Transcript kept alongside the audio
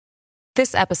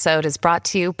This episode is brought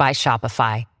to you by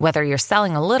Shopify. Whether you're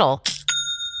selling a little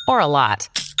or a lot,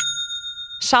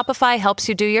 Shopify helps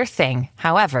you do your thing,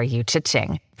 however you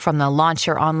cha-ching. From the launch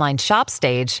your online shop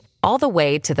stage, all the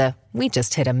way to the we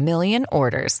just hit 1 million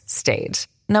orders stage.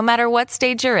 No matter what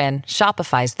stage you're in,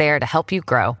 Shopify's there to help you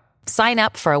grow. Sign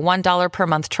up for a $1 per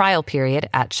month trial period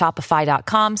at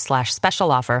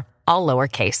shopify.com/special offer, all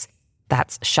lowercase.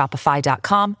 That's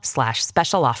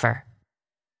shopify.com/special offer.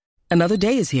 Another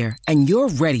day is here, and you're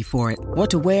ready for it. What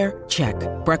to wear? Check.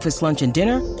 Breakfast, lunch, and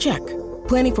dinner? Check.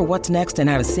 Planning for what's next and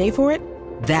how to save for it?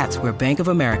 That's where Bank of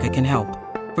America can help.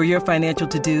 For your financial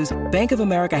to-dos, Bank of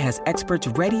America has experts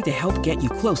ready to help get you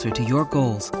closer to your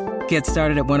goals. Get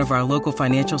started at one of our local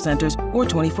financial centers or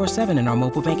 24/7 in our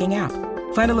mobile banking app.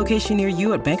 Find a location near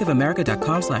you at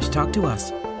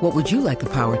bankofamerica.com/talktous. What would you like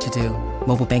the power to do?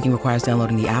 Mobile banking requires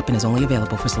downloading the app and is only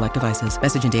available for select devices.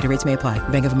 Message and data rates may apply.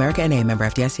 Bank of America N.A., member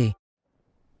FDIC.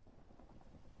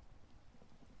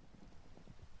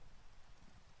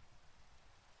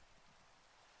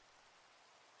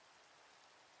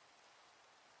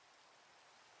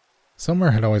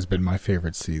 Summer had always been my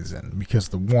favorite season because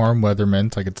the warm weather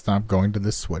meant I could stop going to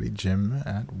the sweaty gym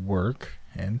at work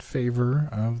in favor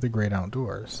of the great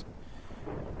outdoors.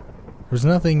 There was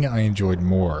nothing I enjoyed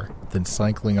more than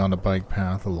cycling on a bike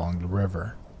path along the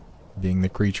river. Being the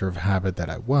creature of habit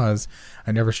that I was,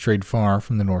 I never strayed far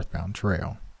from the northbound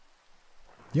trail.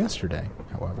 Yesterday,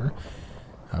 however,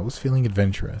 I was feeling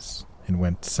adventurous and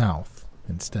went south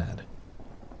instead.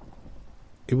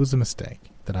 It was a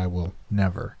mistake that I will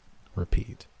never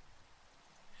repeat.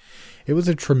 It was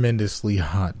a tremendously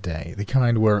hot day, the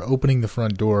kind where opening the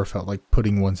front door felt like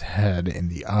putting one's head in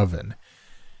the oven.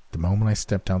 The moment I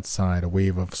stepped outside, a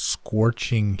wave of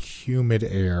scorching, humid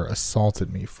air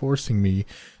assaulted me, forcing me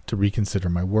to reconsider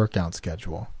my workout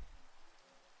schedule.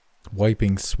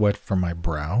 Wiping sweat from my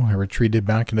brow, I retreated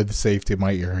back into the safety of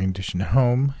my air-conditioned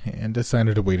home and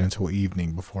decided to wait until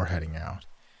evening before heading out.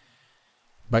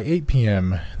 By 8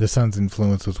 p.m., the sun's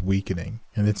influence was weakening,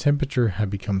 and the temperature had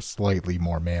become slightly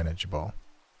more manageable.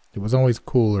 It was always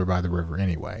cooler by the river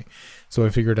anyway, so I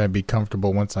figured I'd be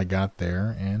comfortable once I got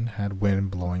there and had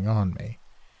wind blowing on me.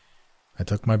 I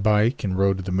took my bike and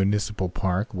rode to the municipal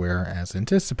park where, as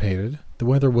anticipated, the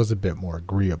weather was a bit more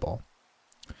agreeable.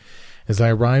 As I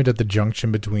arrived at the junction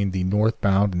between the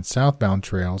northbound and southbound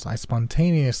trails, I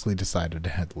spontaneously decided to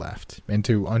head left,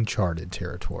 into uncharted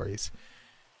territories.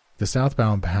 The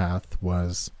southbound path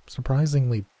was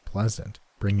surprisingly pleasant,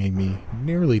 bringing me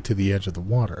nearly to the edge of the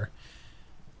water.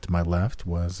 To my left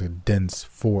was a dense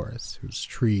forest, whose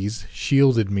trees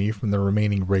shielded me from the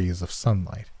remaining rays of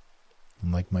sunlight.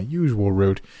 Unlike my usual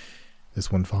route,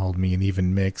 this one followed me an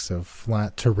even mix of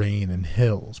flat terrain and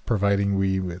hills, providing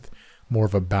me with more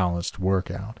of a balanced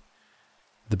workout.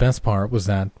 The best part was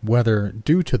that, whether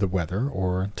due to the weather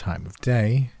or time of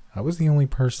day, I was the only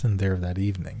person there that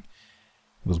evening.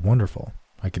 It was wonderful.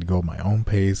 I could go at my own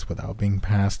pace without being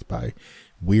passed by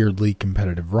weirdly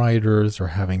competitive riders or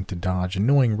having to dodge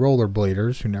annoying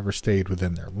rollerbladers who never stayed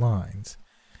within their lines.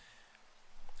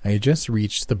 I had just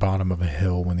reached the bottom of a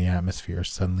hill when the atmosphere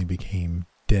suddenly became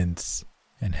dense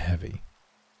and heavy.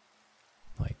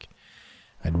 Like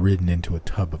I'd ridden into a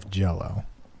tub of jello.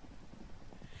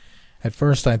 At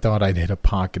first I thought I'd hit a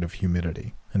pocket of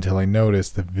humidity until I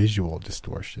noticed the visual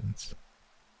distortions.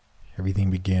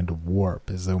 Everything began to warp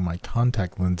as though my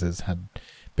contact lenses had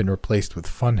been replaced with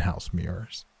funhouse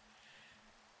mirrors.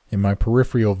 In my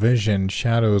peripheral vision,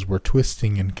 shadows were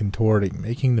twisting and contorting,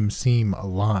 making them seem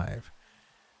alive.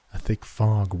 A thick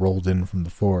fog rolled in from the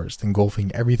forest, engulfing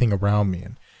everything around me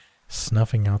and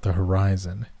snuffing out the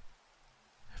horizon.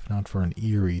 If not for an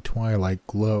eerie twilight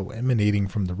glow emanating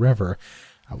from the river,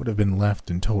 I would have been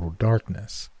left in total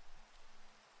darkness.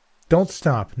 "Don't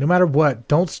stop, no matter what.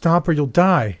 Don't stop or you'll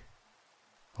die,"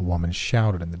 a woman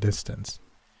shouted in the distance.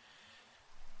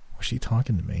 Was she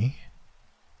talking to me?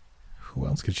 Who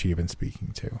else could she have been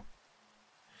speaking to?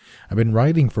 I've been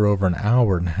riding for over an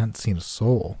hour and hadn't seen a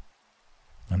soul.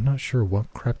 I'm not sure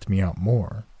what crept me out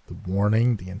more, the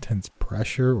warning, the intense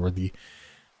pressure, or the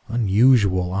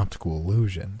unusual optical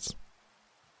illusions.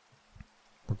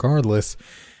 Regardless,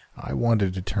 I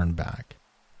wanted to turn back.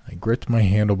 I gripped my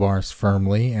handlebars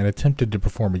firmly and attempted to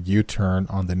perform a U-turn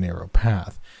on the narrow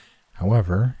path.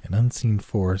 However, an unseen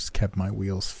force kept my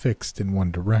wheels fixed in one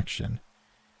direction.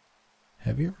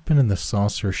 Have you ever been in the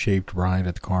saucer-shaped ride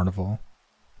at the carnival?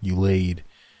 You laid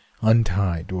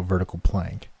untied to a vertical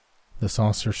plank. The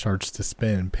saucer starts to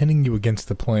spin, pinning you against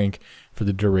the plank for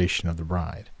the duration of the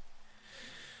ride.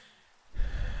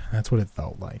 That's what it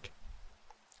felt like.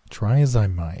 Try as I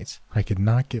might, I could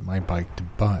not get my bike to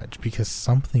budge because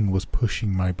something was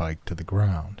pushing my bike to the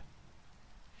ground.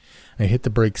 I hit the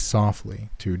brakes softly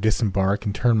to disembark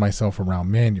and turn myself around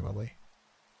manually.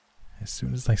 As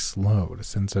soon as I slowed, a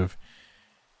sense of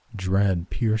dread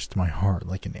pierced my heart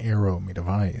like an arrow made of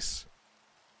ice.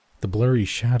 The blurry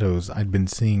shadows I'd been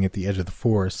seeing at the edge of the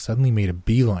forest suddenly made a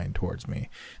beeline towards me.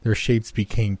 Their shapes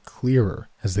became clearer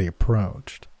as they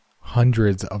approached.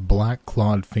 Hundreds of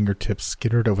black-clawed fingertips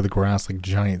skittered over the grass like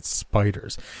giant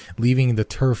spiders, leaving the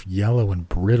turf yellow and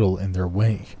brittle in their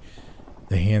wake.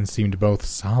 The hands seemed both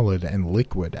solid and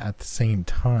liquid at the same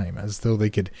time, as though they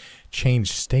could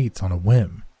change states on a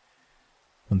whim.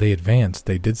 When they advanced,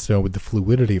 they did so with the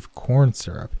fluidity of corn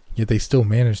syrup, yet they still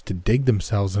managed to dig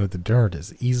themselves into the dirt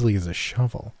as easily as a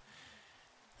shovel.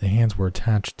 The hands were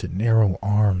attached to narrow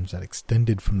arms that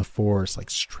extended from the forest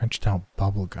like stretched-out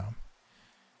bubblegum.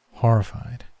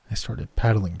 Horrified, I started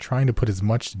pedaling, trying to put as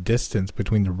much distance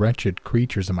between the wretched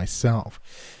creatures and myself.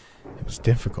 It was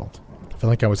difficult. I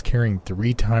felt like I was carrying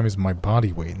 3 times my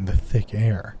body weight in the thick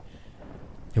air.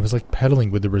 It was like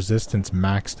pedaling with the resistance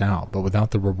maxed out, but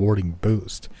without the rewarding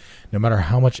boost. No matter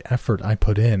how much effort I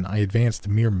put in, I advanced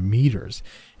mere meters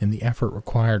in the effort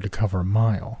required to cover a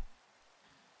mile.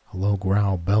 A low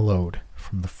growl bellowed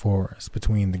from the forest.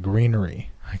 Between the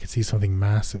greenery, I could see something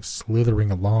massive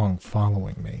slithering along,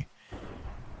 following me.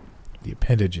 The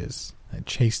appendages that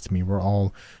chased me were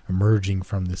all emerging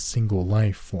from this single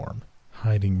life form,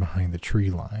 hiding behind the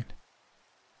tree line.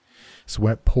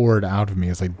 Sweat poured out of me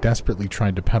as I desperately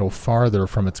tried to pedal farther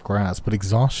from its grasp, but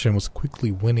exhaustion was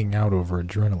quickly winning out over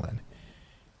adrenaline.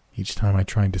 Each time I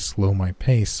tried to slow my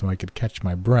pace so I could catch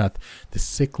my breath, the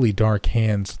sickly dark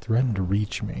hands threatened to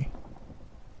reach me.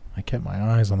 I kept my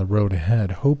eyes on the road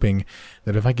ahead, hoping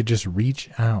that if I could just reach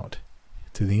out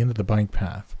to the end of the bike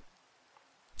path,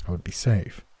 I would be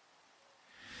safe.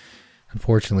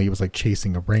 Unfortunately, it was like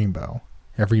chasing a rainbow.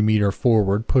 Every meter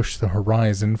forward pushed the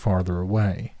horizon farther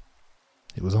away.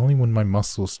 It was only when my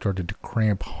muscles started to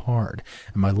cramp hard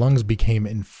and my lungs became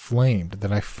inflamed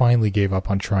that I finally gave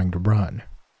up on trying to run.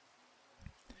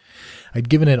 I'd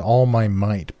given it all my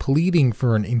might, pleading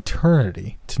for an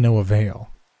eternity to no avail.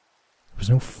 There was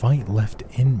no fight left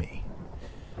in me.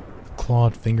 The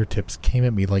clawed fingertips came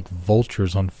at me like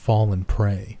vultures on fallen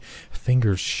prey.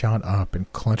 Fingers shot up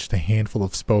and clutched a handful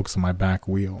of spokes on my back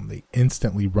wheel, and they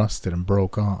instantly rusted and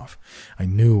broke off. I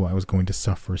knew I was going to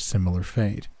suffer a similar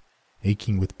fate.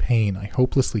 Aching with pain, I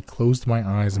hopelessly closed my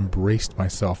eyes and braced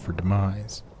myself for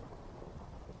demise.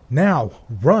 "Now,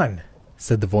 run!"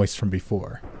 said the voice from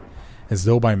before. As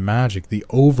though by magic, the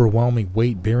overwhelming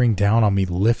weight bearing down on me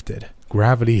lifted.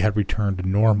 Gravity had returned to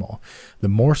normal. The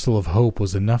morsel of hope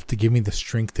was enough to give me the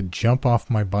strength to jump off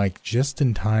my bike just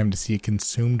in time to see it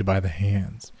consumed by the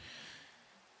hands.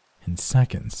 In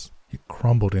seconds, it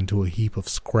crumbled into a heap of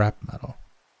scrap metal.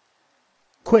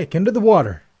 "Quick, into the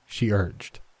water," she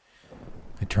urged.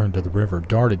 I turned to the river,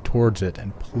 darted towards it,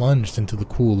 and plunged into the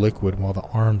cool liquid while the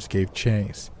arms gave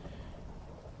chase.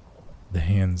 The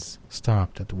hands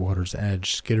stopped at the water's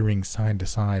edge, skittering side to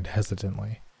side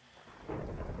hesitantly.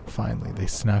 Finally, they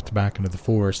snapped back into the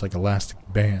forest like elastic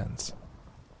bands.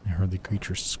 I heard the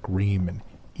creature scream an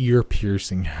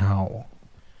ear-piercing howl.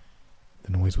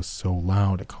 The noise was so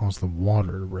loud it caused the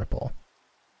water to ripple.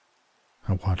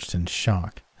 I watched in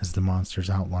shock as the monster's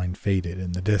outline faded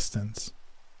in the distance.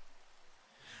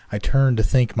 I turned to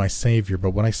thank my savior,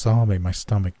 but what I saw made my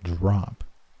stomach drop.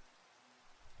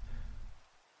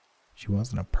 She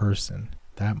wasn't a person,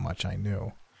 that much I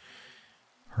knew.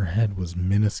 Her head was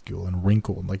minuscule and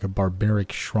wrinkled like a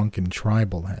barbaric shrunken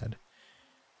tribal head.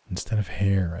 Instead of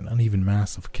hair, an uneven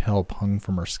mass of kelp hung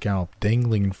from her scalp,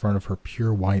 dangling in front of her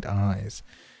pure white eyes.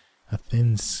 A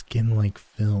thin skin-like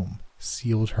film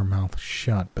sealed her mouth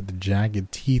shut, but the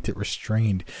jagged teeth it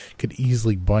restrained could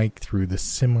easily bite through the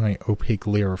semi-opaque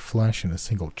layer of flesh in a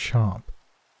single chomp.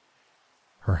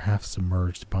 Her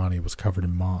half-submerged body was covered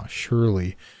in moss,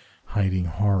 surely hiding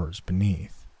horrors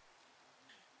beneath.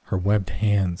 Her webbed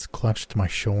hands clutched my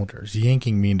shoulders,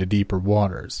 yanking me into deeper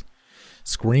waters.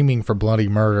 Screaming for bloody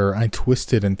murder, I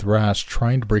twisted and thrashed,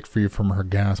 trying to break free from her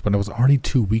grasp, but I was already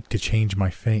too weak to change my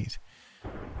fate.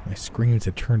 My screams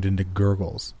had turned into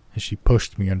gurgles as she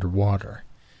pushed me underwater.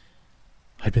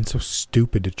 I'd been so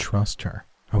stupid to trust her.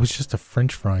 I was just a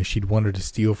French fry she'd wanted to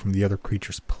steal from the other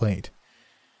creature's plate.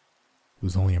 It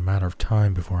was only a matter of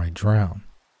time before I drowned.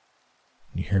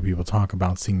 You hear people talk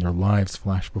about seeing their lives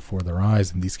flash before their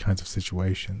eyes in these kinds of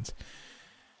situations.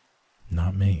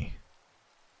 Not me.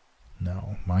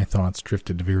 No, my thoughts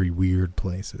drifted to very weird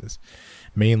places.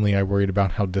 Mainly, I worried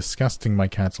about how disgusting my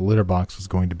cat's litter box was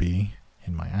going to be,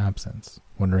 in my absence,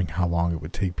 wondering how long it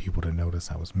would take people to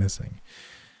notice I was missing.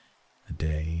 A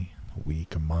day, a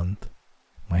week, a month.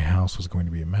 My house was going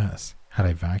to be a mess. Had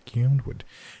I vacuumed, would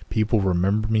people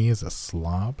remember me as a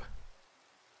slob?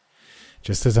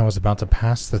 Just as I was about to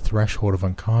pass the threshold of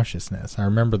unconsciousness, I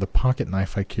remember the pocket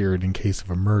knife I carried in case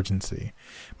of emergency.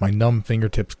 My numb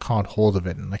fingertips caught hold of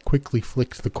it, and I quickly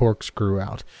flicked the corkscrew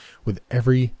out. With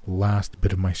every last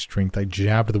bit of my strength, I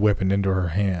jabbed the weapon into her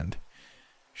hand.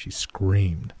 She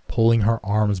screamed, pulling her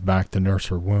arms back to nurse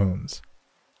her wounds.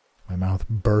 My mouth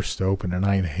burst open, and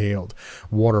I inhaled,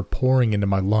 water pouring into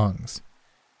my lungs.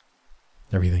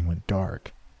 Everything went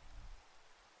dark.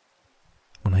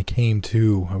 When I came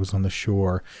to, I was on the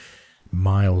shore,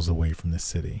 miles away from the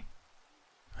city.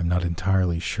 I'm not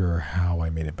entirely sure how I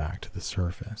made it back to the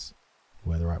surface,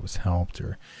 whether I was helped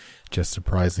or just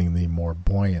surprisingly more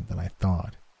buoyant than I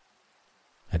thought.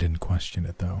 I didn't question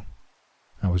it, though.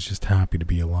 I was just happy to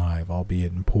be alive,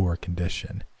 albeit in poor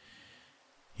condition.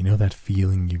 You know that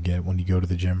feeling you get when you go to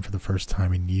the gym for the first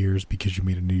time in years because you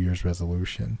made a New Year's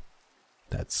resolution?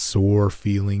 That sore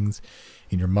feelings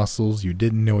in your muscles you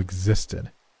didn't know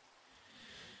existed.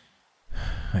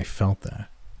 I felt that,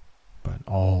 but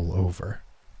all over.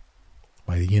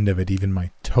 By the end of it, even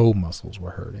my toe muscles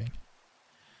were hurting.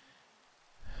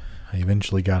 I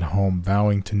eventually got home,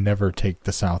 vowing to never take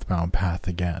the southbound path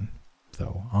again.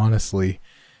 Though, honestly,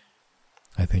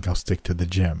 I think I'll stick to the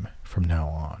gym from now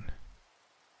on.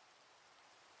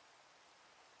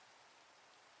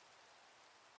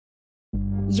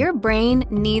 Your brain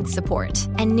needs support,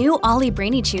 and new Ollie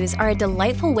Brainy Chews are a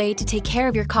delightful way to take care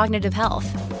of your cognitive health.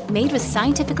 Made with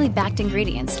scientifically backed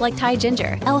ingredients like Thai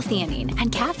ginger, L-theanine, and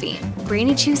caffeine,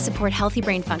 Brainy Chews support healthy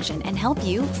brain function and help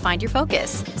you find your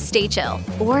focus, stay chill,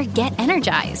 or get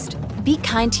energized. Be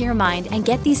kind to your mind and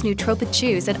get these nootropic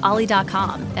chews at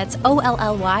ollie.com. That's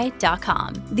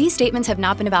OLLY.com. These statements have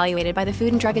not been evaluated by the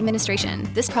Food and Drug Administration.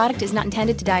 This product is not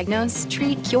intended to diagnose,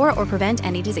 treat, cure, or prevent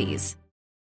any disease.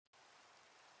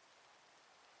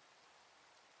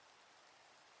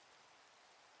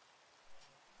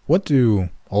 What do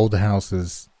old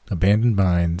houses, abandoned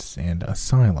mines, and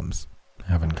asylums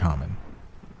have in common?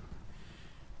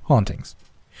 Hauntings.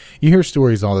 You hear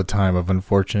stories all the time of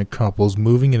unfortunate couples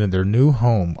moving into their new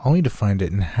home only to find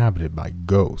it inhabited by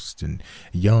ghosts and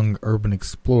young urban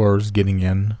explorers getting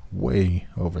in way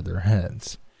over their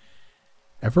heads.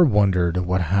 Ever wondered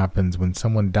what happens when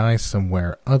someone dies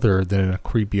somewhere other than in a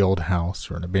creepy old house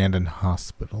or an abandoned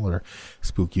hospital or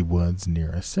spooky woods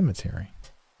near a cemetery?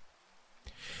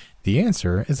 The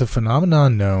answer is a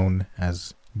phenomenon known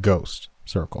as ghost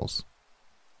circles.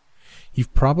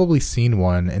 You've probably seen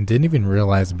one and didn't even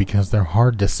realize it because they're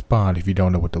hard to spot if you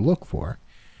don't know what to look for.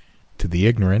 To the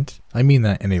ignorant, I mean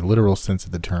that in a literal sense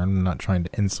of the term, I'm not trying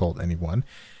to insult anyone,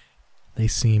 they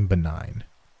seem benign.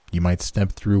 You might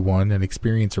step through one and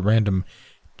experience a random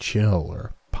chill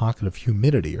or pocket of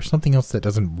humidity or something else that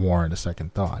doesn't warrant a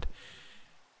second thought.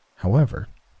 However,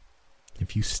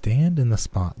 if you stand in the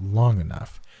spot long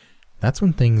enough, that's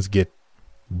when things get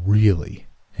really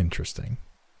interesting.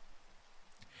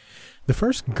 The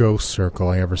first ghost circle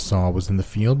I ever saw was in the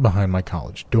field behind my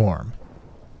college dorm.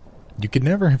 You could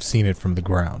never have seen it from the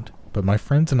ground, but my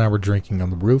friends and I were drinking on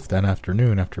the roof that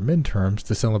afternoon after midterms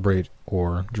to celebrate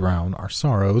or drown our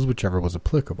sorrows, whichever was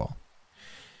applicable.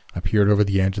 I peered over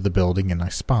the edge of the building and I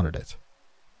spotted it.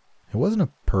 It wasn't a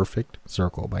perfect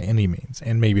circle by any means,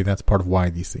 and maybe that's part of why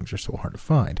these things are so hard to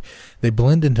find. They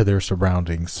blend into their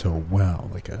surroundings so well,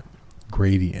 like a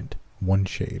gradient, one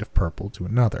shade of purple to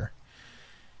another.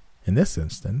 In this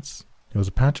instance, it was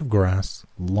a patch of grass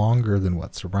longer than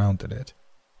what surrounded it.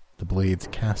 The blades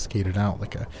cascaded out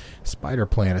like a spider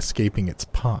plant escaping its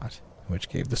pot, which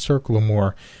gave the circle a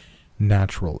more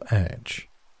natural edge.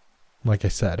 Like I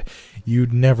said,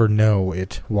 you'd never know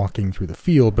it walking through the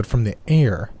field, but from the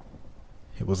air,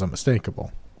 it was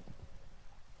unmistakable.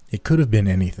 It could have been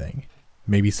anything.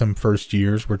 Maybe some first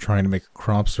years were trying to make a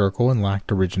crop circle and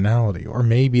lacked originality, or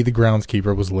maybe the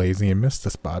groundskeeper was lazy and missed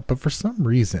the spot, but for some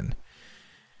reason,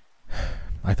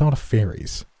 I thought of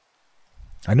fairies.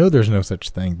 I know there's no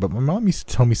such thing, but my mom used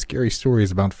to tell me scary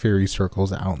stories about fairy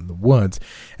circles out in the woods,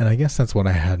 and I guess that's what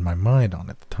I had my mind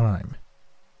on at the time.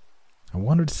 I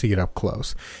wanted to see it up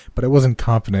close, but I wasn't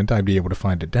confident I'd be able to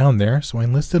find it down there, so I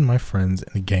enlisted my friends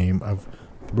in a game of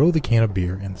throw the can of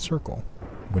beer in the circle.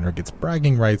 Winner gets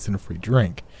bragging rights and a free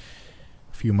drink.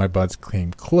 A few of my buds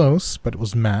came close, but it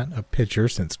was Matt, a pitcher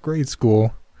since grade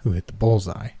school, who hit the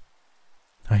bullseye.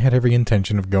 I had every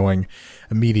intention of going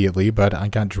immediately, but I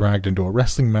got dragged into a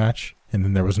wrestling match, and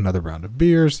then there was another round of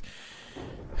beers,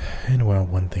 and well,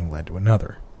 one thing led to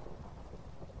another.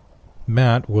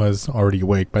 Matt was already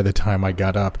awake by the time I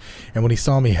got up, and when he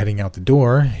saw me heading out the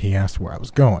door, he asked where I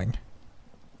was going.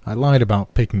 I lied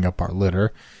about picking up our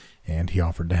litter, and he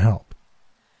offered to help.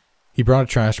 He brought a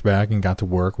trash bag and got to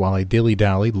work while I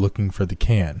dilly-dallied looking for the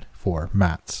can for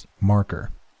Matt's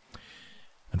marker.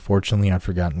 Unfortunately, I'd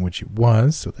forgotten which it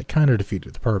was, so that kind of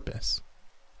defeated the purpose.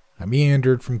 I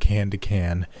meandered from can to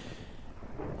can,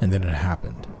 and then it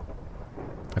happened.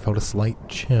 I felt a slight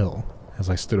chill as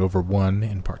I stood over one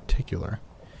in particular.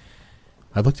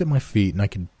 I looked at my feet and I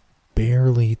could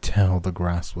barely tell the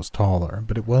grass was taller,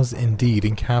 but it was indeed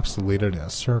encapsulated in a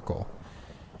circle.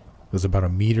 It was about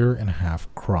 1.5 meters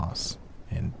across,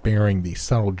 and bearing the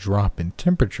subtle drop in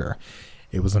temperature,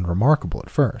 it was unremarkable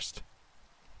at first.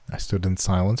 I stood in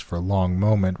silence for a long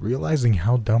moment, realizing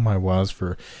how dumb I was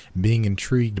for being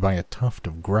intrigued by a tuft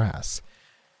of grass.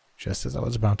 Just as I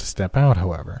was about to step out,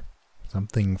 however,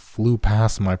 something flew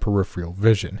past my peripheral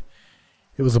vision.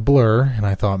 It was a blur, and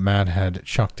I thought Matt had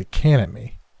chucked a can at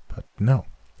me. But no,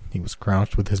 he was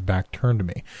crouched with his back turned to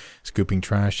me, scooping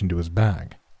trash into his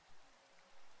bag.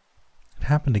 It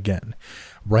happened again,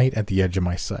 right at the edge of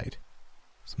my sight.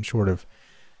 Some sort of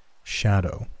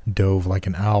shadow dove like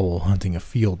an owl hunting a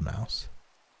field mouse.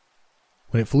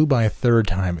 When it flew by a third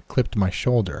time, it clipped my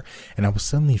shoulder, and I was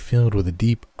suddenly filled with a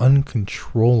deep,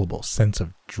 uncontrollable sense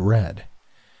of dread.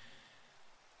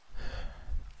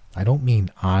 I don't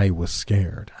mean I was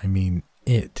scared. I mean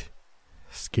it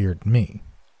scared me.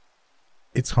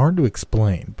 It's hard to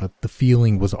explain, but the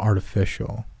feeling was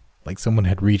artificial, like someone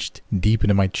had reached deep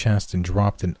into my chest and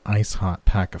dropped an ice-hot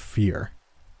pack of fear.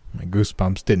 My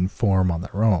goosebumps didn't form on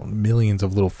their own. Millions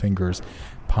of little fingers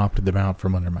popped them out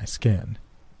from under my skin.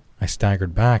 I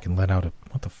staggered back and let out a,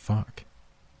 "What the fuck?"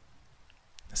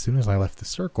 As soon as I left the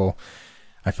circle,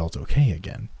 I felt okay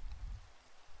again.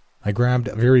 I grabbed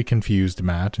a very confused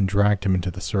Matt and dragged him into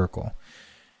the circle.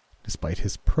 Despite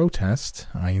his protest,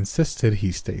 I insisted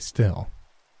he stay still.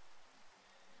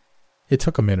 It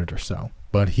took a minute or so,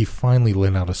 but he finally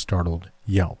let out a startled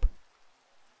yelp.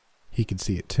 He could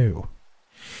see it too.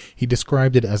 He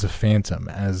described it as a phantom,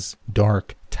 as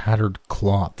dark, tattered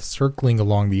cloth circling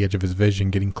along the edge of his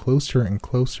vision, getting closer and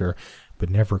closer,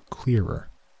 but never clearer.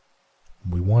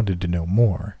 We wanted to know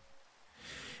more.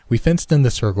 We fenced in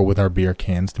the circle with our beer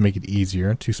cans to make it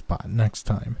easier to spot next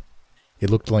time. It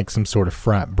looked like some sort of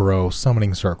frat bro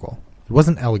summoning circle. It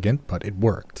wasn't elegant, but it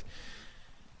worked.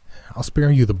 I'll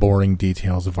spare you the boring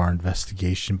details of our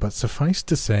investigation, but suffice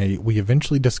to say, we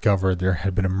eventually discovered there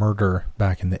had been a murder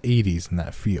back in the 80s in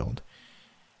that field.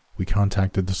 We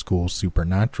contacted the school's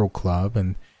supernatural club,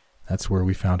 and that's where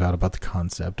we found out about the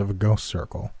concept of a ghost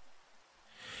circle.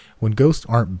 When ghosts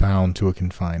aren't bound to a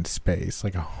confined space,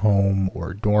 like a home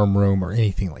or a dorm room or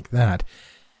anything like that,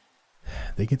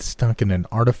 they get stuck in an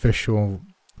artificial,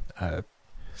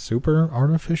 super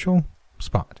artificial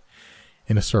spot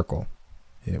in a circle.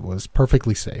 It was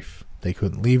perfectly safe. They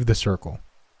couldn't leave the circle.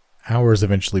 Ours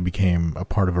eventually became a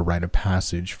part of a rite of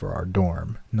passage for our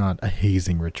dorm, not a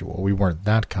hazing ritual. We weren't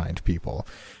that kind of people,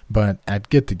 but at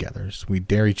get-togethers, we'd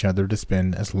dare each other to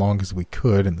spend as long as we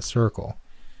could in the circle.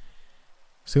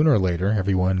 Sooner or later,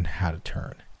 everyone had a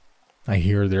turn. I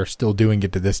hear they're still doing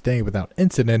it to this day without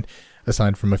incident,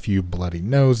 aside from a few bloody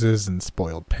noses and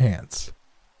spoiled pants.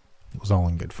 It was all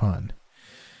in good fun.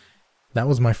 That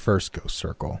was my first ghost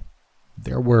circle.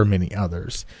 There were many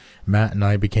others. Matt and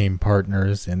I became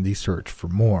partners in the search for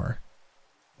more.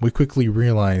 We quickly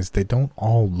realized they don't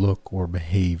all look or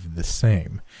behave the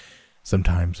same.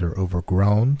 Sometimes they're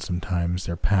overgrown, sometimes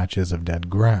they're patches of dead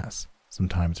grass.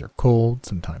 Sometimes they're cold,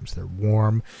 sometimes they're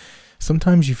warm.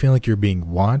 Sometimes you feel like you're being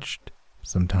watched.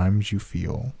 Sometimes you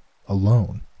feel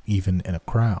alone, even in a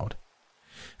crowd.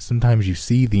 Sometimes you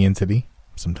see the entity.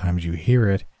 Sometimes you hear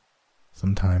it.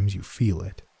 Sometimes you feel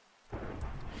it.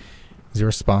 Is there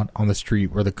a spot on the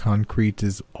street where the concrete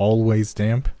is always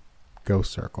damp? Ghost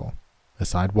circle. A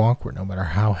sidewalk where no matter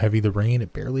how heavy the rain,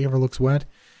 it barely ever looks wet?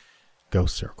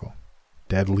 Ghost circle.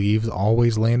 Dead leaves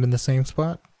always land in the same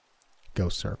spot?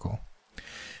 Ghost circle.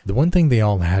 The one thing they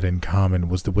all had in common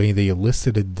was the way they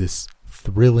elicited this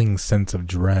thrilling sense of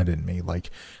dread in me, like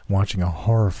watching a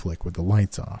horror flick with the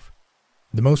lights off.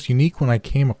 The most unique one I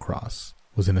came across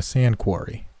was in a sand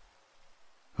quarry.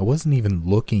 I wasn't even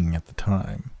looking at the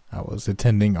time. I was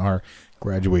attending our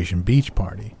graduation beach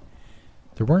party.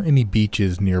 There weren't any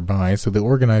beaches nearby, so the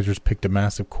organizers picked a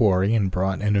massive quarry and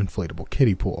brought an inflatable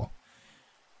kiddie pool.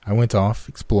 I went off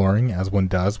exploring, as one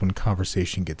does when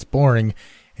conversation gets boring,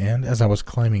 and as I was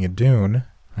climbing a dune,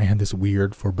 I had this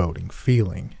weird, foreboding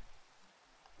feeling.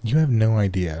 You have no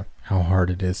idea how hard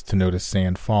it is to notice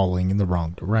sand falling in the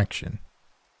wrong direction.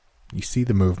 You see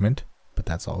the movement, but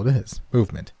that's all it is,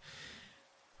 movement.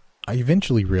 I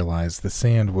eventually realized the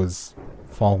sand was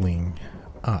falling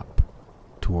up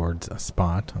towards a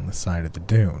spot on the side of the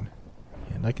dune,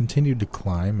 and I continued to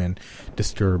climb and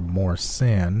disturb more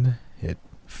sand. It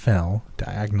fell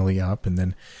diagonally up and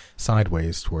then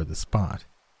sideways toward the spot.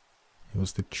 It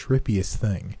was the trippiest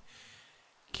thing.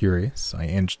 Curious, I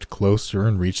inched closer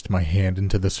and reached my hand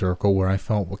into the circle where I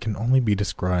felt what can only be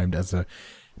described as a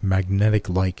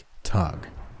magnetic-like tug.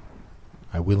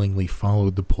 I willingly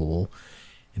followed the pull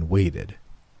and waited.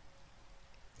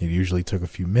 It usually took a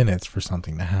few minutes for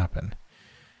something to happen.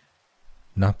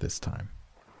 Not this time.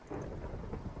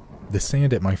 The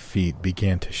sand at my feet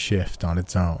began to shift on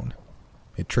its own.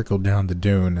 It trickled down the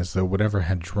dune as though whatever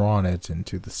had drawn it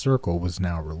into the circle was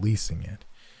now releasing it.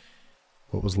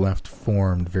 What was left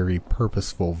formed very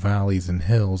purposeful valleys and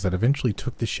hills that eventually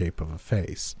took the shape of a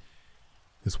face.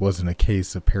 This wasn't a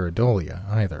case of pareidolia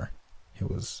either. It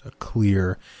was a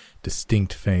clear,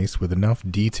 distinct face with enough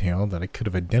detail that I could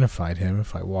have identified him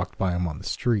if I walked by him on the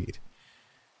street.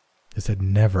 This had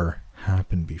never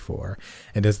happened before,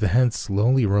 and as the head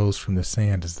slowly rose from the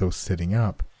sand as though sitting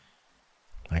up,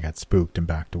 I got spooked and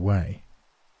backed away.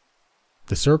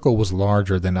 The circle was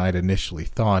larger than I'd initially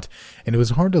thought, and it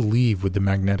was hard to leave with the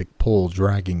magnetic pull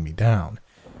dragging me down.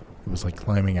 It was like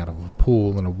climbing out of a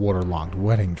pool in a waterlogged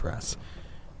wedding dress.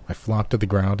 I flopped to the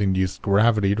ground and used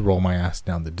gravity to roll my ass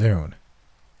down the dune.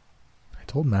 I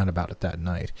told Matt about it that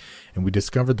night, and we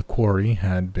discovered the quarry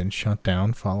had been shut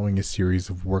down following a series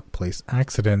of workplace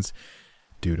accidents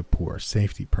due to poor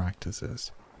safety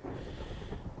practices.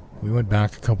 We went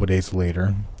back a couple days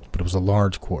later, but it was a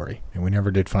large quarry, and we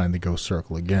never did find the ghost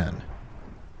circle again.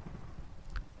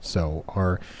 So,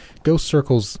 are ghost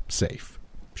circles safe?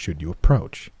 Should you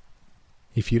approach?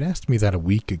 If you'd asked me that a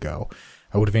week ago,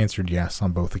 I would have answered yes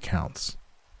on both accounts.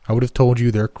 I would have told you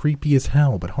they're creepy as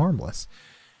hell, but harmless.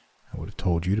 I would have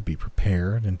told you to be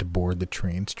prepared and to board the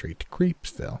train straight to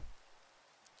Creepsville.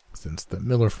 Since the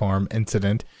Miller Farm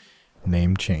incident,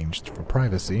 name changed for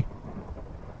privacy,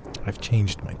 I've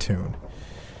changed my tune.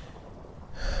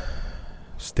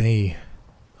 Stay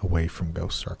away from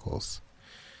ghost circles.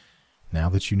 Now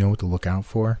that you know what to look out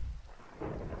for,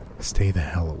 stay the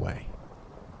hell away.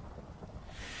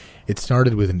 It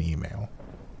started with an email.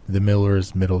 The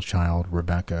Miller's middle child,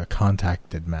 Rebecca,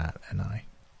 contacted Matt and I.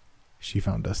 She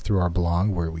found us through our blog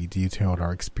where we detailed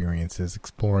our experiences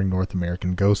exploring North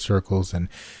American ghost circles and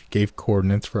gave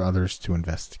coordinates for others to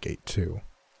investigate too.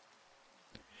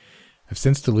 I've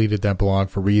since deleted that blog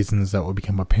for reasons that will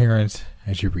become apparent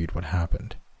as you read what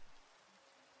happened.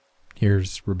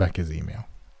 Here's Rebecca's email.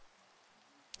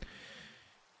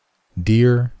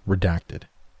 Dear Redacted,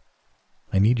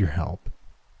 I need your help.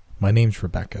 My name's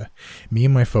Rebecca. Me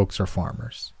and my folks are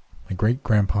farmers. My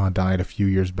great-grandpa died a few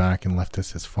years back and left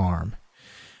us his farm.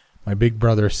 My big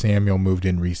brother Samuel moved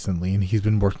in recently and he's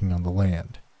been working on the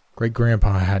land.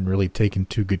 Great-grandpa hadn't really taken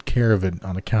too good care of it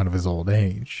on account of his old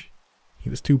age. He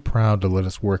was too proud to let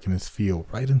us work in his field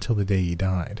right until the day he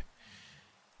died.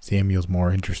 Samuel's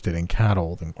more interested in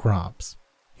cattle than crops.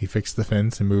 He fixed the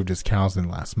fence and moved his cows in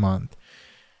last month.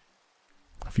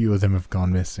 A few of them have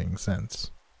gone missing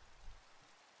since.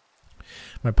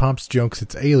 My pops jokes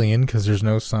it's alien because there's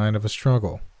no sign of a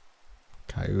struggle.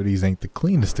 Coyotes ain't the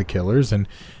cleanest of killers, and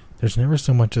there's never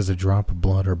so much as a drop of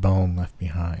blood or bone left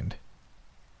behind.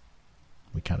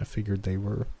 We kind of figured they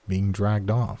were being dragged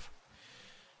off.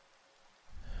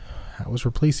 I was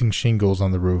replacing shingles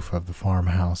on the roof of the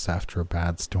farmhouse after a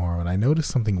bad storm, and I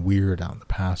noticed something weird out in the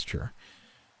pasture.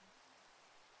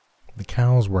 The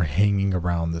cows were hanging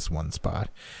around this one spot.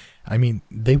 I mean,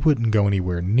 they wouldn't go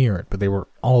anywhere near it, but they were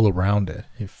all around it,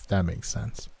 if that makes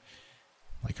sense.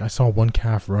 Like, I saw one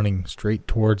calf running straight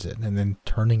towards it, and then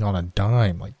turning on a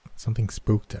dime, like something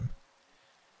spooked him.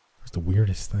 It was the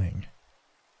weirdest thing.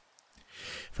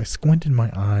 If I squinted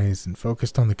my eyes and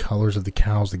focused on the colors of the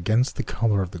cows against the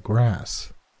color of the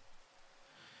grass,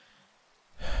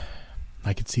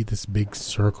 I could see this big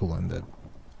circle in the...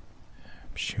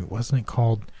 Shoot, wasn't it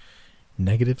called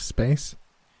negative space?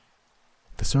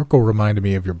 The circle reminded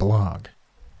me of your blog.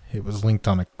 It was linked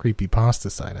on a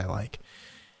creepypasta site I like.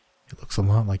 It looks a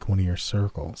lot like one of your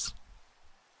circles.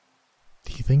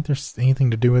 Do you think there's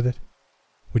anything to do with it?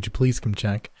 Would you please come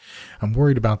check? I'm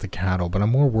worried about the cattle, but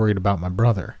I'm more worried about my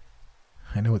brother.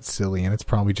 I know it's silly, and it's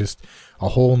probably just a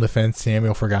hole in the fence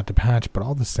Samuel forgot to patch, but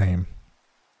all the same,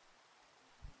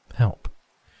 help.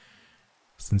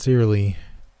 Sincerely,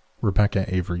 Rebecca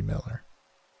Avery Miller.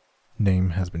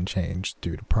 Name has been changed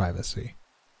due to privacy.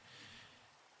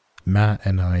 Matt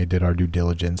and I did our due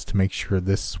diligence to make sure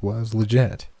this was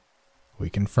legit. We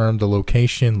confirmed the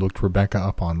location, looked Rebecca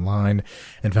up online,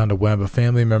 and found a web of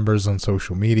family members on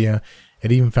social media,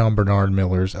 It even found Bernard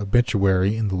Miller's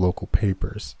obituary in the local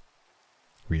papers.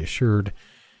 Reassured,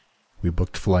 we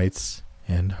booked flights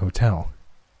and hotel.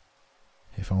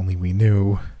 If only we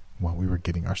knew what we were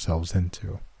getting ourselves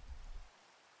into.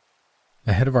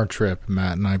 Ahead of our trip,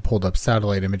 Matt and I pulled up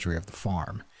satellite imagery of the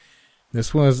farm.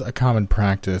 This was a common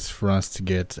practice for us to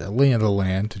get a lay of the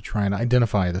land to try and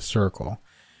identify the circle.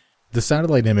 The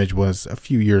satellite image was a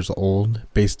few years old,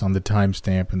 based on the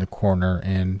timestamp in the corner,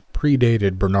 and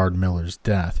predated Bernard Miller's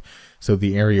death, so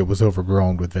the area was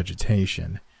overgrown with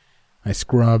vegetation. I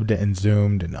scrubbed and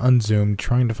zoomed and unzoomed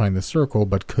trying to find the circle,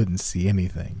 but couldn't see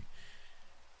anything.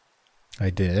 I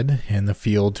did, and the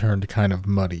field turned kind of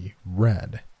muddy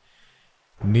red.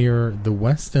 Near the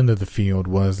west end of the field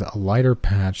was a lighter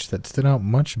patch that stood out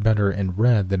much better in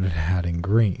red than it had in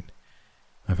green.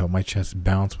 I felt my chest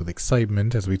bounce with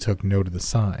excitement as we took note of the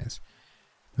size.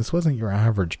 This wasn't your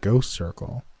average ghost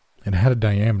circle. It had a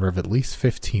diameter of at least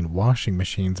 15 washing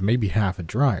machines, maybe half a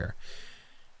dryer.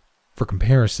 For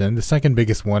comparison, the second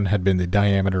biggest one had been the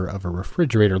diameter of a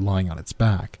refrigerator lying on its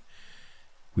back.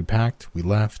 We packed, we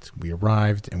left, we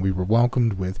arrived, and we were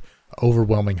welcomed with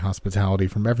overwhelming hospitality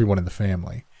from everyone in the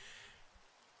family.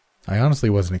 I honestly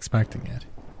wasn't expecting it.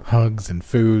 Hugs and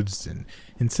foods and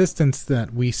insistence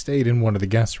that we stayed in one of the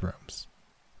guest rooms.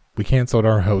 We canceled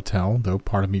our hotel, though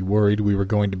part of me worried we were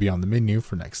going to be on the menu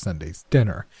for next Sunday's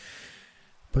dinner.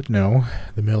 But no,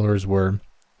 the Millers were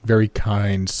very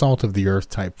kind, salt-of-the-earth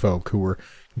type folk who were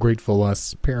grateful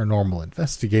us paranormal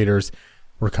investigators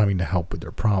were coming to help with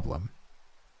their problem.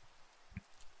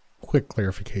 Quick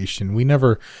clarification, we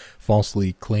never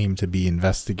falsely claimed to be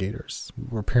investigators. We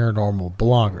were paranormal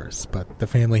bloggers, but the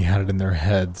family had it in their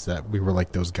heads that we were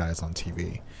like those guys on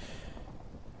TV.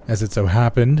 As it so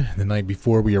happened, the night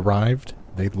before we arrived,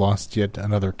 they'd lost yet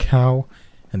another cow,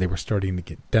 and they were starting to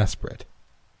get desperate.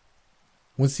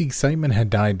 Once the excitement had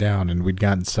died down and we'd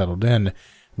gotten settled in,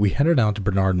 we headed out to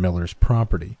Bernard Miller's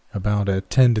property, about a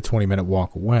 10 to 20 minute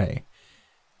walk away.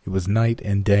 It was night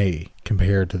and day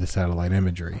compared to the satellite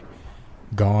imagery.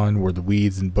 Gone were the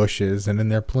weeds and bushes, and in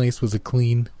their place was a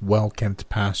clean, well-kept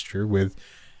pasture with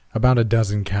about a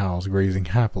dozen cows grazing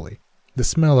happily, the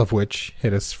smell of which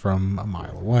hit us from a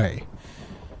mile away.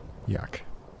 Yuck.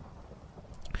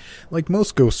 Like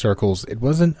most ghost circles, it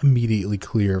wasn't immediately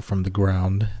clear from the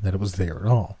ground that it was there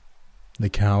at all. The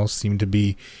cows seemed to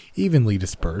be evenly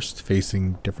dispersed,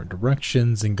 facing different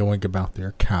directions and going about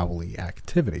their cowly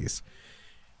activities.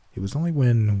 It was only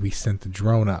when we sent the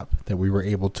drone up that we were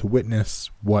able to witness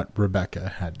what Rebecca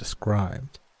had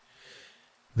described.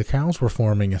 The cows were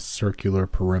forming a circular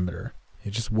perimeter. It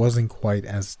just wasn't quite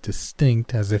as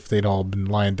distinct as if they'd all been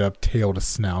lined up tail to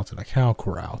snout in a cow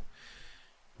corral.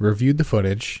 We reviewed the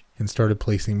footage and started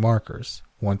placing markers,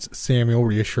 once Samuel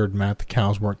reassured Matt the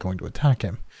cows weren't going to attack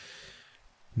him.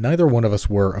 Neither one of us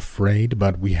were afraid,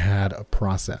 but we had a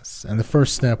process, and the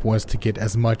first step was to get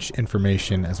as much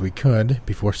information as we could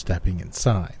before stepping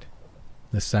inside.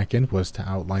 The second was to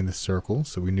outline the circle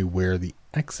so we knew where the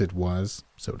exit was,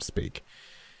 so to speak.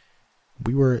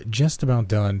 We were just about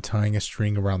done tying a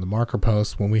string around the marker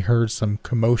post when we heard some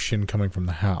commotion coming from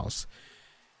the house.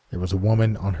 There was a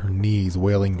woman on her knees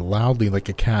wailing loudly like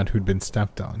a cat who'd been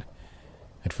stepped on.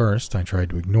 At first, I tried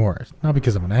to ignore it, not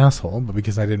because I'm an asshole, but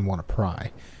because I didn't want to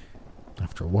pry.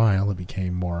 After a while, it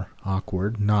became more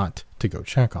awkward not to go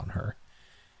check on her.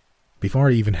 Before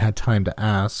I even had time to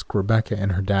ask, Rebecca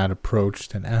and her dad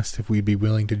approached and asked if we'd be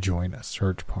willing to join a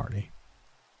search party.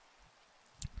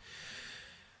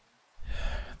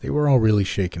 They were all really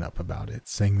shaken up about it,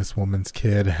 saying this woman's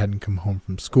kid hadn't come home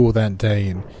from school that day,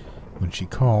 and when she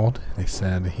called, they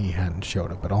said he hadn't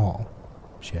showed up at all.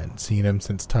 She hadn't seen him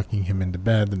since tucking him into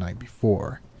bed the night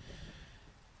before.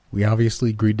 We obviously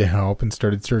agreed to help and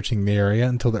started searching the area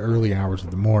until the early hours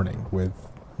of the morning, with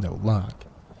no luck.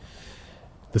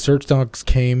 The search dogs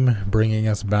came, bringing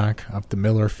us back up the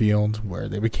Miller field, where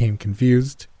they became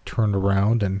confused, turned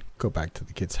around, and go back to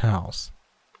the kid's house.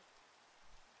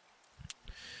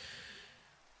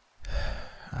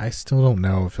 I still don't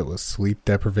know if it was sleep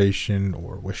deprivation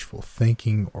or wishful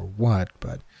thinking or what,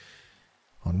 but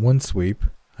on one sweep,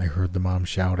 I heard the mom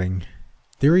shouting,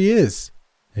 "There he is!"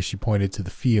 as she pointed to the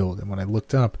field, and when I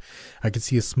looked up, I could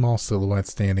see a small silhouette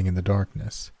standing in the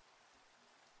darkness.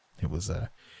 It was a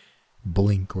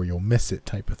blink or you'll miss it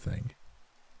type of thing,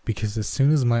 because as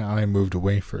soon as my eye moved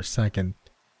away for a second,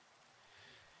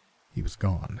 he was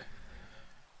gone.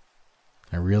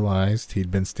 I realized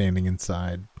he'd been standing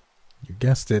inside, you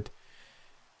guessed it,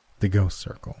 the ghost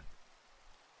circle.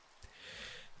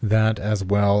 That, as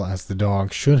well as the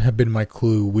dog, should have been my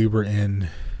clue we were in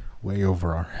way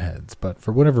over our heads, but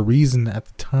for whatever reason at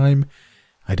the time,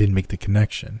 I didn't make the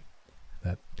connection.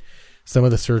 Some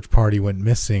of the search party went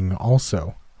missing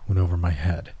also went over my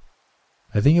head.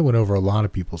 I think it went over a lot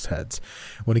of people's heads.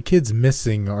 When a kid's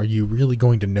missing, are you really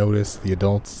going to notice the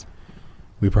adults?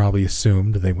 We probably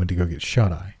assumed they went to go get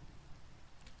shut-eye.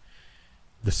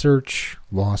 The search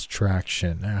lost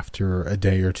traction after a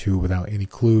day or two without any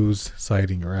clues,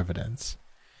 sighting, or evidence.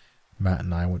 Matt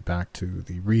and I went back to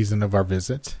the reason of our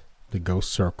visit, the ghost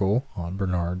circle on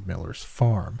Bernard Miller's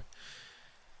farm.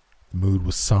 The mood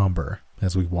was somber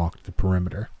as we walked the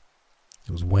perimeter.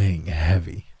 It was weighing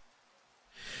heavy.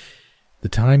 The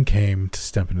time came to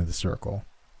step into the circle.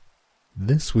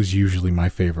 This was usually my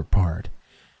favorite part.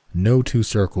 No two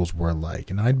circles were alike,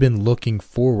 and I'd been looking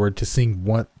forward to seeing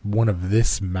what one of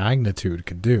this magnitude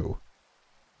could do.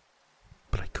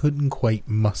 But I couldn't quite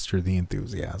muster the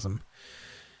enthusiasm.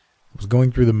 I was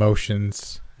going through the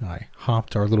motions. I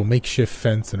hopped our little makeshift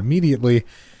fence, and immediately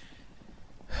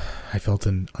I felt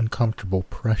an uncomfortable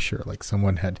pressure, like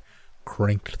someone had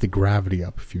cranked the gravity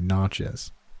up a few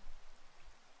notches.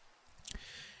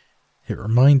 It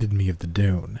reminded me of the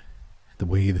dune, the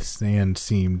way the sand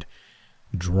seemed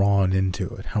drawn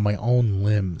into it, how my own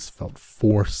limbs felt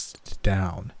forced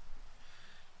down.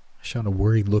 I shot a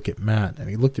worried look at Matt, and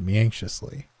he looked at me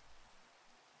anxiously.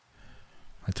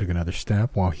 I took another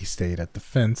step while he stayed at the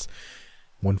fence,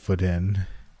 1 foot in,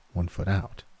 1 foot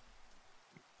out.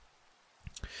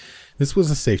 This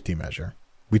was a safety measure.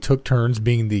 We took turns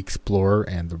being the explorer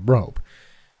and the rope.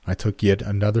 I took yet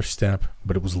another step,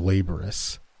 but it was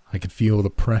laborious. I could feel the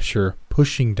pressure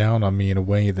pushing down on me in a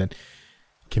way that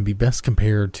can be best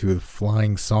compared to the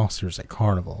flying saucers at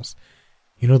carnivals.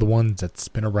 You know, the ones that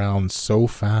spin around so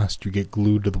fast you get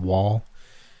glued to the wall?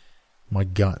 My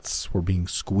guts were being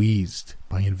squeezed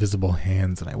by invisible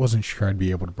hands, and I wasn't sure I'd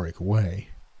be able to break away.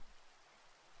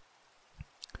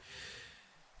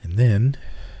 And then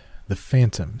the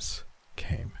phantoms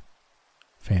came.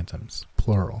 Phantoms,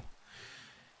 plural.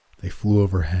 They flew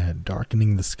overhead,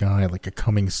 darkening the sky like a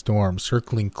coming storm,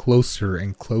 circling closer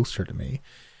and closer to me.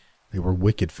 They were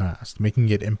wicked fast, making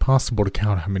it impossible to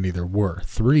count how many there were.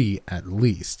 3 at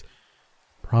least,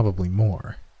 probably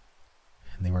more.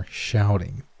 And they were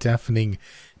shouting, deafening,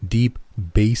 deep,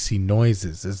 bassy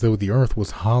noises, as though the earth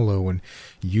was hollow and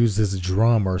used as a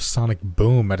drum or a sonic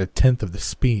boom at 1/10 of the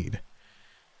speed.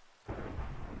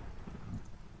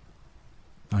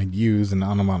 I'd use an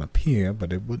onomatopoeia,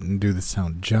 but it wouldn't do the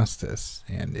sound justice,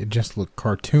 and it just looked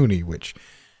cartoony, which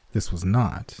this was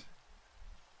not.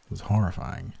 It was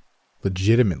horrifying.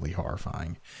 Legitimately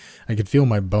horrifying. I could feel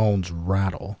my bones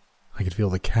rattle. I could feel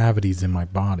the cavities in my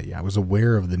body. I was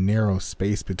aware of the narrow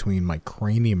space between my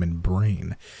cranium and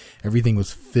brain. Everything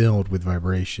was filled with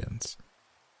vibrations.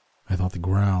 I thought the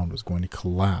ground was going to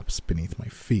collapse beneath my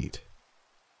feet.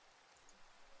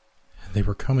 They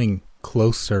were coming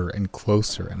closer and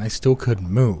closer, and I still couldn't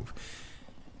move.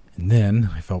 And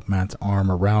then I felt Matt's arm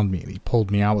around me, and he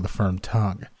pulled me out with a firm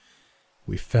tug.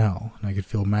 We fell, and I could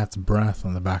feel Matt's breath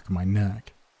on the back of my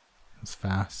neck. It was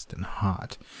fast and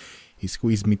hot. He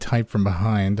squeezed me tight from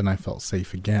behind, and I felt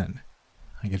safe again.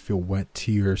 I could feel wet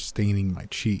tears staining my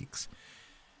cheeks.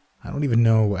 I don't even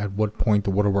know at what point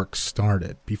the waterworks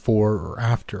started, before or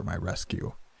after my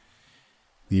rescue.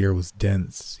 The air was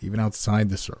dense, even outside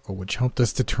the circle, which helped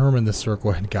us determine the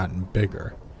circle had gotten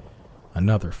bigger.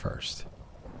 Another first.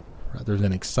 Rather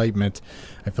than excitement,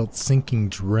 I felt sinking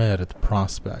dread at the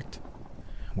prospect.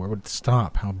 Where would it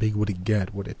stop? How big would it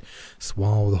get? Would it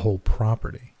swallow the whole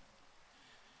property?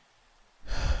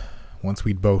 Once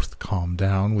we'd both calmed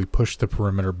down, we pushed the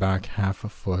perimeter back 1/2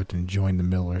 foot and joined the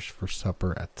Millers for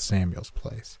supper at Samuel's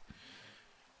place.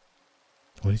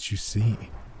 "What did you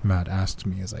see?" Matt asked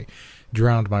me as I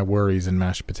drowned my worries in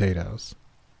mashed potatoes.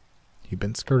 He'd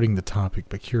been skirting the topic,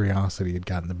 but curiosity had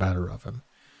gotten the better of him.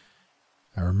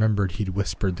 I remembered he'd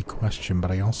whispered the question,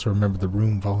 but I also remembered the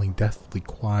room falling deathly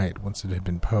quiet once it had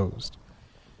been posed.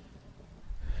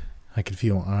 I could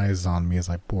feel eyes on me as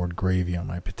I poured gravy on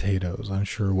my potatoes,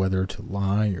 unsure whether to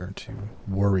lie or to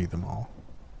worry them all.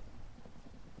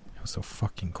 It was so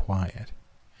fucking quiet.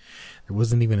 There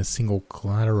wasn't even a single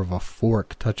clatter of a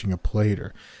fork touching a plate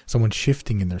or someone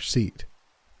shifting in their seat.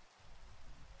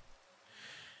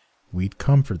 We'd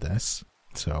come for this,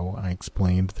 so I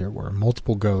explained there were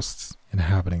multiple ghosts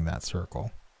inhabiting that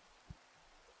circle.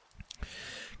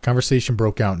 Conversation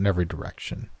broke out in every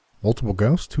direction. Multiple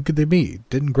ghosts? Who could they be?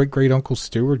 Didn't great-great-uncle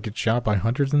Stewart get shot by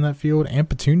hunters in that field? Aunt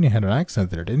Petunia had an accent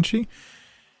there, didn't she?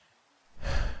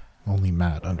 Only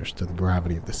Matt understood the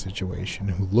gravity of the situation,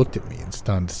 who looked at me in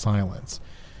stunned silence.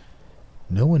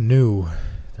 No one knew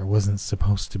there wasn't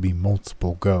supposed to be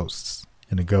multiple ghosts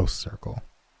in a ghost circle.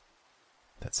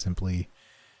 That simply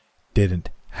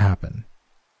didn't happen.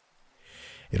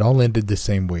 It all ended the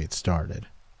same way it started.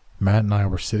 Matt and I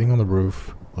were sitting on the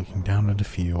roof, looking down at a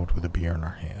field with a beer in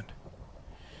our hand.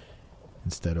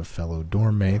 Instead of fellow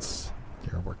dorm mates,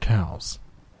 there were cows.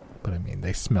 But I mean,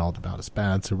 they smelled about as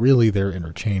bad, so really they're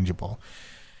interchangeable.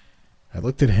 I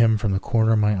looked at him from the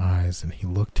corner of my eyes, and he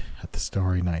looked at the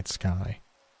starry night sky.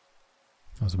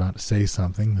 I was about to say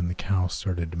something, then the cow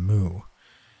started to moo.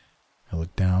 I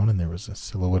looked down, and there was a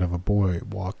silhouette of a boy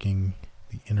walking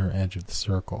the inner edge of the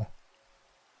circle.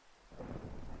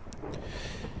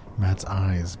 Matt's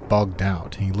eyes bugged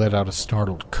out, and he let out a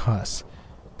startled cuss.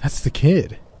 "That's the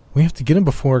kid. We have to get him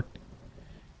before..."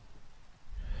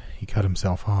 He cut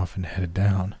himself off and headed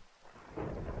down.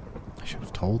 I should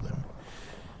have told him.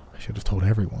 I should have told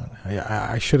everyone.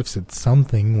 I should have said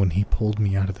something when he pulled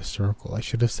me out of the circle. I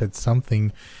should have said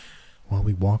something while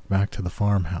we walked back to the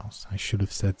farmhouse. I should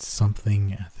have said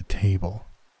something at the table.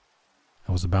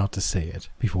 I was about to say it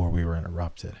before we were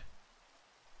interrupted.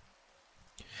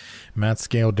 Matt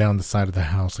scaled down the side of the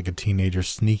house like a teenager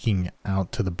sneaking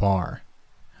out to the bar.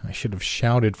 I should have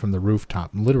shouted from the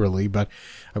rooftop, literally, but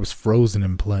I was frozen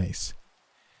in place.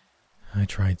 I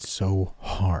tried so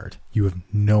hard. You have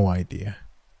no idea.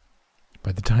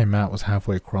 By the time Matt was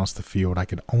halfway across the field, I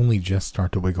could only just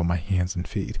start to wiggle my hands and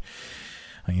feet.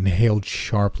 I inhaled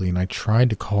sharply, and I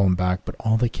tried to call him back, but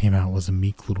all that came out was a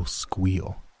meek little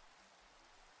squeal.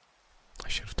 I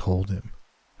should have told him.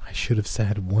 I should have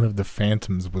said one of the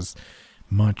phantoms was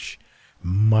much,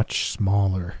 much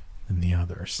smaller than the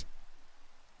others.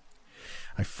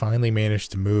 I finally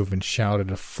managed to move and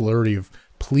shouted a flurry of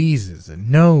pleases and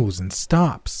no's and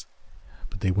stops,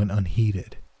 but they went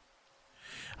unheeded.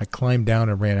 I climbed down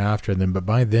and ran after them, but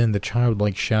by then the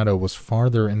childlike shadow was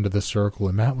farther into the circle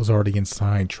and Matt was already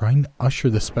inside, trying to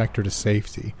usher the specter to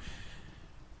safety.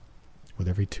 With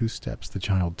every 2 steps the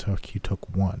child took, he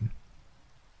took 1.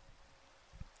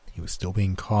 He was still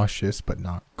being cautious, but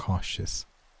not cautious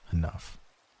enough.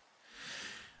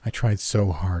 I tried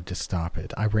so hard to stop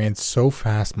it. I ran so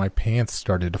fast my pants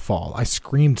started to fall. I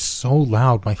screamed so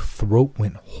loud my throat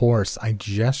went hoarse. I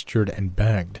gestured and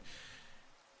begged.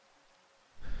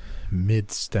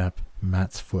 Mid-step,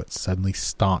 Matt's foot suddenly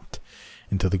stomped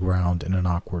into the ground in an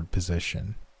awkward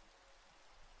position.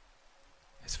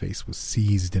 His face was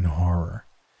seized in horror.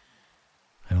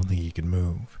 I don't think he could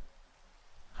move.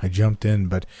 I jumped in,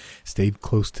 but stayed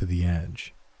close to the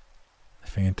edge. The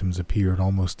phantoms appeared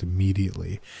almost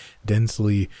immediately,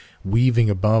 densely weaving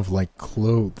above like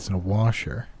clothes in a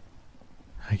washer.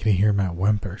 I could hear Matt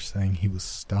whimper, saying he was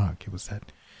stuck. It was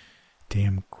that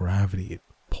damn gravity. It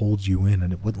pulled you in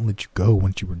and it wouldn't let you go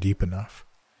once you were deep enough.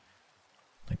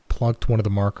 I plucked one of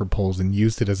the marker poles and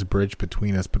used it as a bridge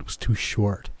between us, but it was too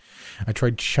short. I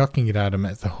tried chucking it at him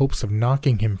as the hopes of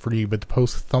knocking him free, but the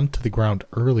post thumped to the ground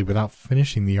early without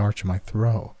finishing the arch of my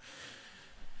throw.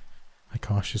 I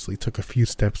cautiously took a few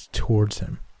steps towards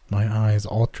him, my eyes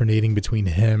alternating between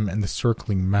him and the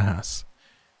circling mass.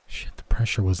 Shit, the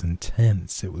pressure was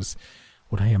intense. It was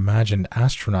what I imagined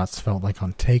astronauts felt like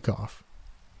on takeoff.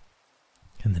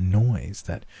 And the noise,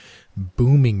 that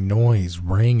booming noise,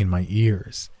 rang in my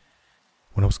ears.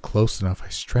 When I was close enough, I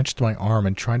stretched my arm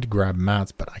and tried to grab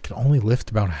Matt's, but I could only lift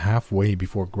about halfway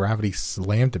before gravity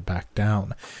slammed it back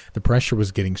down. The pressure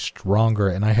was getting stronger,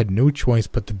 and I had no choice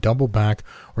but to double back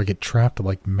or get trapped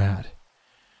like Matt.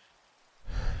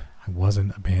 I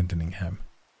wasn't abandoning him.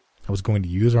 I was going to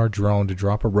use our drone to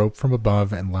drop a rope from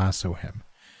above and lasso him.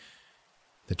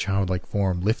 The childlike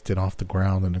form lifted off the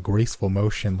ground in a graceful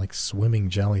motion like swimming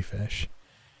jellyfish.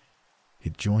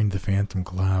 It joined the phantom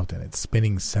cloud in its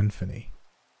spinning symphony.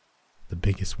 The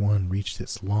biggest one reached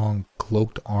its long,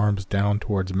 cloaked arms down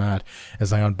towards Matt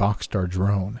as I unboxed our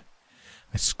drone.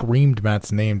 I screamed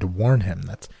Matt's name to warn him.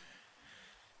 That's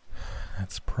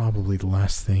probably the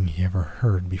last thing he ever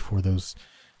heard before those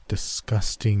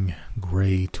disgusting,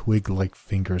 gray, twig-like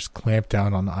fingers clamped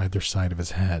down on either side of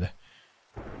his head.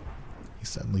 He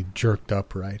suddenly jerked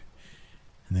upright,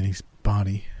 and then his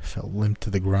body fell limp to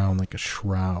the ground like a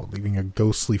shroud, leaving a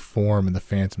ghostly form in the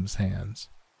phantom's hands.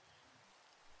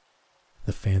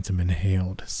 The phantom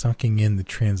inhaled, sucking in the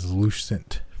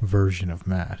translucent version of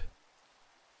Matt.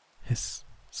 His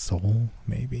soul,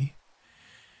 maybe?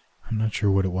 I'm not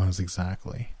sure what it was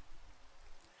exactly.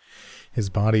 His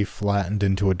body flattened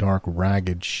into a dark,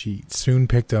 ragged sheet, soon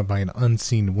picked up by an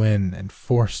unseen wind and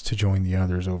forced to join the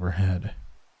others overhead.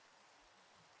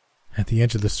 At the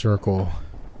edge of the circle,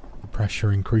 the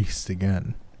pressure increased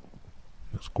again.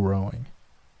 It was growing.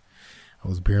 I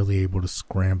was barely able to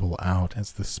scramble out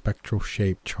as the spectral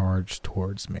shape charged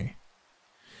towards me.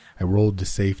 I rolled to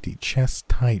safety, chest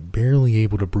tight, barely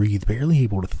able to breathe, barely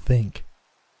able to think.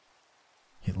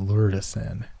 It lured us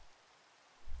in.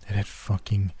 It had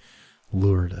fucking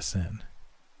lured us in.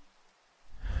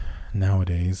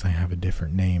 Nowadays, I have a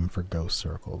different name for ghost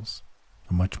circles.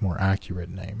 A much more accurate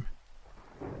name.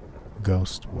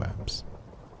 Ghost webs.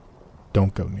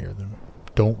 Don't go near them.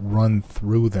 Don't run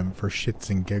through them for shits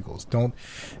and giggles. Don't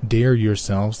dare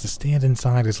yourselves to stand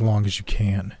inside as long as you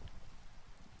can.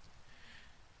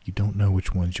 You don't know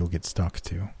which ones you'll get stuck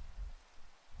to.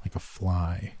 Like a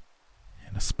fly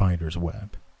in a spider's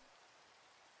web.